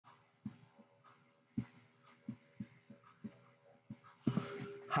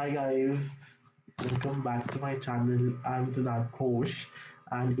Hi guys, welcome back to my channel. I'm Siddharth Ghosh,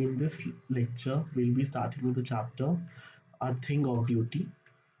 and in this lecture, we'll be starting with the chapter A Thing of Beauty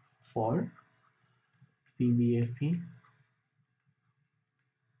for CBSE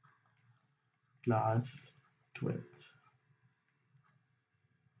Class 12th.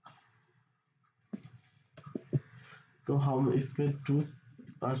 तो हम इसमें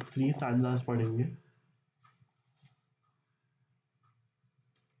three stanzas पढ़ेंगे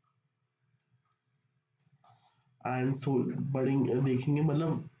and so पढ़ेंगे देखेंगे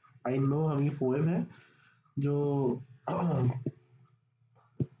मतलब I know हम ये poem है जो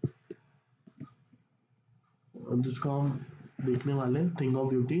जिसको हम देखने वाले हैं थिंग ऑफ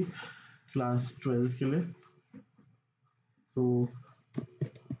ब्यूटी क्लास 12 के लिए सो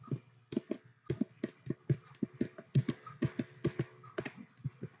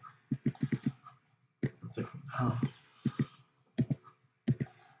हाँ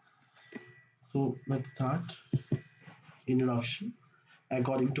so let's start. Introduction.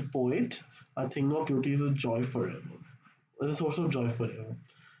 According to poet, a thing of beauty is a joy forever. It's a source of joy forever.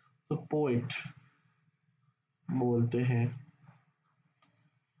 So poet बोलते हैं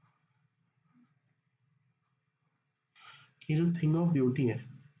कि जो थिंग ऑफ ब्यूटी है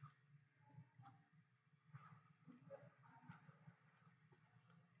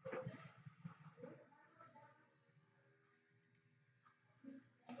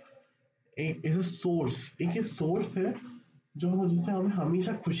एक इज अ सोर्स, एक ये सोर्स है जो जिससे हमें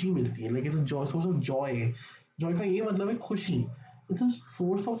हमेशा खुशी मिलती है, like is a joy, source of Joy है। जॉय का ये मतलब है खुशी। It's a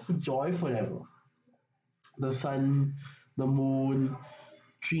source of Joy for ever. The sun, the moon,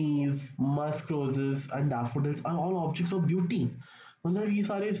 trees, musk roses and daffodils are all objects of beauty. मतलब ये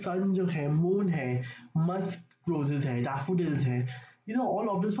सारे सन जो है, मून है, मस्क रोजेस है, डैफोडिल्स है, these are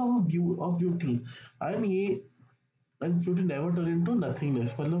all objects of beauty. And ये and beauty never turn into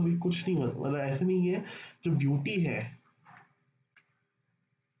nothingness. मतलब ये कुछ नहीं, मतलब ऐसा नहीं है। जो ब्यूटी है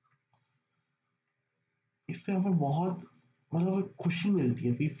इससे हमें बहुत मतलब खुशी मिलती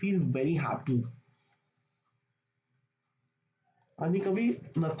है। We feel very happy. यानी कभी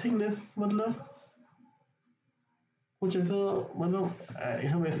नथिंगनेस मतलब कुछ ऐसा मतलब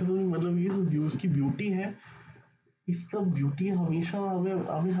हम ऐसे तो नहीं, मतलब ये जो उसकी ब्यूटी है, इसका ब्यूटी हमेशा हमें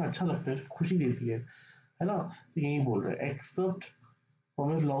हमें अच्छा लगता है, खुशी देती है ना। तो यही बोल रहे हैं accept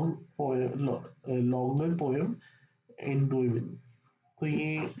from his longer poem in डोइविन। तो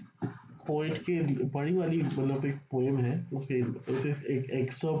ये पोएट के बड़ी वाली मतलब एक पोएम है, उसे उसे एक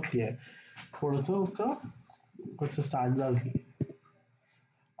एक्सेप्ट किया है थोड़ा सा उसका कुछ स्टैंजास ही।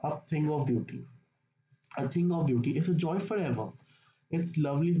 अब thing of beauty, a thing of beauty is a joy forever. Its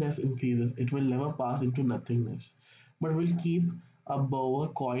loveliness increases, it will never pass into nothingness, but will keep a bower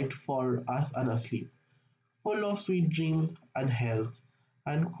quiet for us and asleep, full of sweet dreams and health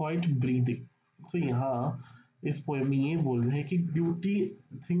and quiet breathing. So यहाँ इस poem में ये बोल रहे हैं कि beauty,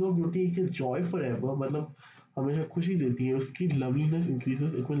 thing of beauty एक Joy for ever, मतलब हमेशा खुशी देती है। उसकी loveliness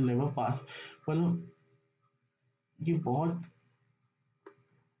increases, it will never पास। मतलब ये बहुत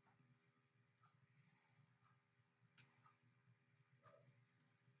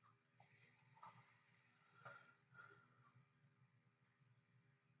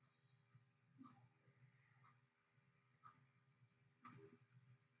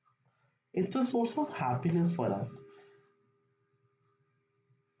it's a source of happiness for us.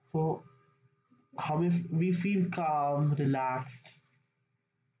 So हमें we feel calm, relaxed,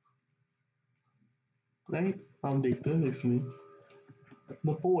 right? हम देखते हैं इसमें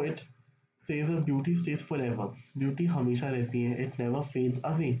the poet says that beauty stays forever. Beauty हमेशा रहती है, it never fades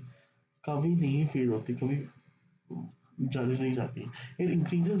away. कभी नहीं फेड होती, कभी जल नहीं जाती। It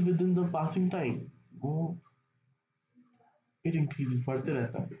increases within the passing time. वो it increases, बढ़ते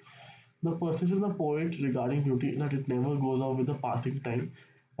रहता है। The perception of the poet regarding beauty that it never goes off with the passing time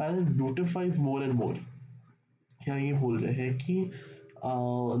and it beautifies more and more. यहाँ ये बोल रहे हैं कि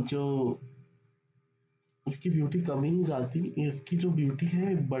जो उसकी ब्यूटी कमी नहीं जाती, इसकी जो ब्यूटी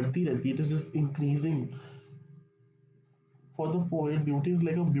है बढ़ती रहती है। It is just increasing. For the poet beauty is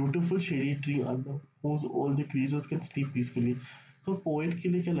like a beautiful shady tree under whose all the creatures can sleep peacefully. So poet के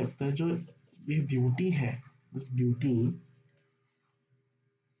लिए क्या लगता है, जो ये ब्यूटी है, दिस ब्यूटी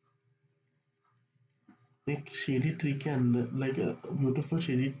एक शेडी ट्री के अंदर, लाइक ब्यूटीफुल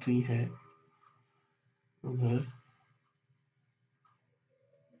शेडी ट्री है उधर,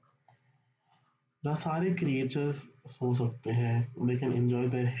 जहाँ सारे क्रिएचर्स सो सकते हैं, they can enjoy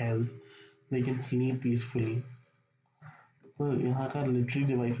their health, they can sleep peacefully. तो यहाँ का लिटरी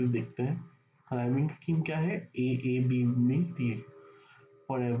डिवाइसेस देखते हैं। राइमिंग स्कीम क्या है, ए ए बी में सी,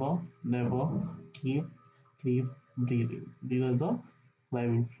 forever, never, keep, sleep, breathing, these are the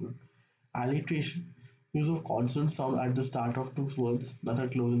rhyming scheme. Alliteration, use of consonant sound at the start of two words that are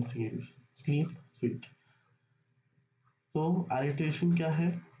close in series. Sleep, sweet. So alliteration क्या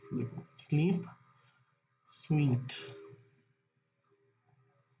है? देखो, sleep, sweet.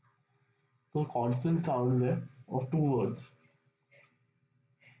 तो consonant sounds है of two words.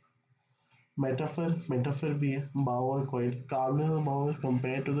 Metaphor भी है. Bow or quiet. Calmness of bow is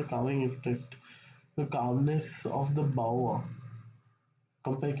compared to the calming effect. The calmness of the bower.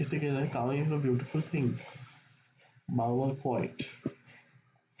 Compare किसे कह रहा है? Calming is a beautiful thing. Bower quiet.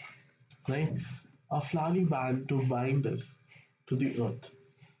 Right? A flowery band to bind us to the earth.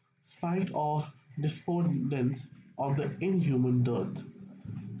 Spite of despondence of the inhuman dearth,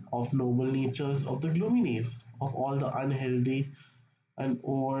 of noble natures of the gloomy days, of all the unhealthy and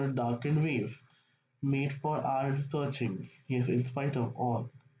over darkened ways, made for our searching, yes, in spite of all,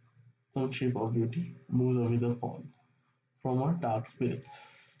 some shape of beauty moves away the pall from our dark spirits.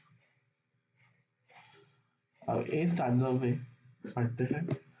 अब A stanza में पढ़ते हैं.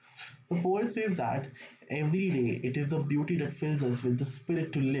 The poet says that every day it is the beauty that fills us with the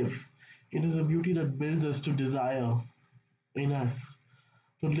spirit to live. It is the beauty that builds us to desire in us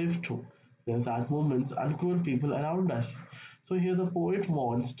to live through. There's sad moments and cruel people around us. So here the poet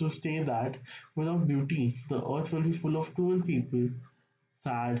wants to say that without beauty, the earth will be full of cruel people,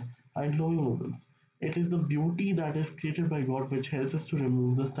 sad and gloomy moments. It is the beauty that is created by God which helps us to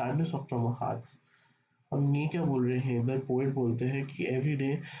remove the sadness from our hearts. हम ये क्या बोल रहे हैं इधर poet बोलते हैं कि एवरी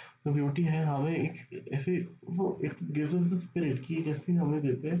डे जो ब्यूटी है हमें एक ऐसे वो it gives us the spirit कि एक ऐसी हमें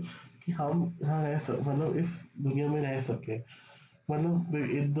देते हैं कि हम यहाँ मतलब इस दुनिया में रह सके मतलब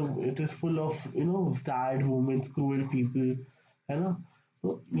it is full of sad moments cruel people है ना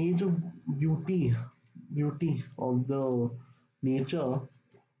तो ये जो beauty beauty of the nature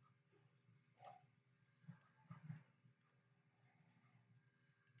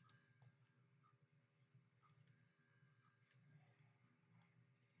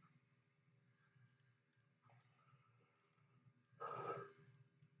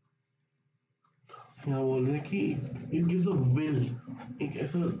यहाँ बोल रहे हैं कि इट गिव्स अ विल एक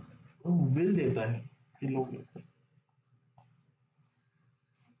ऐसा विल देता है कि लोग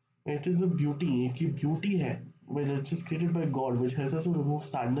इट इज द ब्यूटी की ब्यूटी है which is created by God which helps us to remove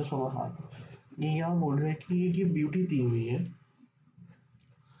sadness from our hearts. ये यहाँ बोल रहे हैं कि ये ब्यूटी दी हुई है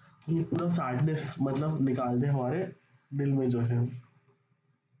कि ये पूरा सैडनेस मतलब निकाल दे हमारे दिल में जो है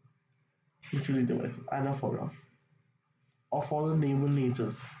literally device anaphora of all the noble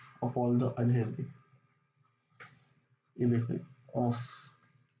natures of all the unhealthy ये देखो of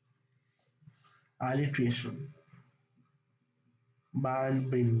alliteration band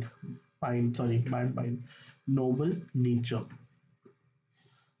bind bind sorry band bind noble nature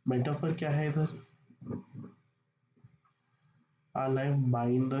metaphor क्या है इधर our life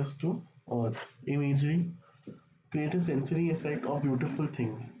bind us to earth imagery create a sensory effect of beautiful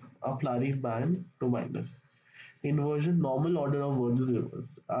things a flowery band to bind us inversion normal order of words is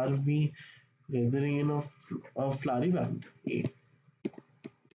reversed are we gathering in a flowery band A.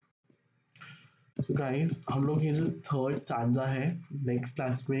 So guys हम लोग ये जो third stanza है next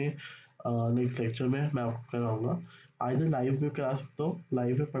class में next lecture में मैं आपको कराऊंगा आइदर लाइव में करा सकता हूँ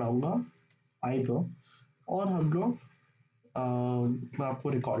लाइव में पढ़ाऊंगा आइदर और हम लोग मैं आपको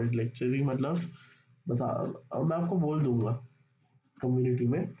रिकॉर्डेड लेक्चर ही मतलब बता मैं आपको बोल दूंगा कम्युनिटी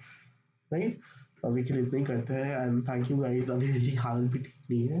में राइट अभी के लिए इतना ही करते हैं एंड थैंक यू गाइस अभी मेरी हालत भी ठीक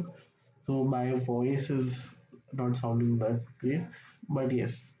नहीं है so my voice is not sounding that great but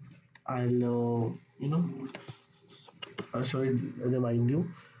yes I'll sorry remind you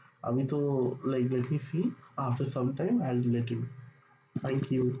अभी तो like let me see after some time I'll let you know. Thank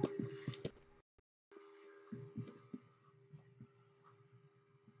you.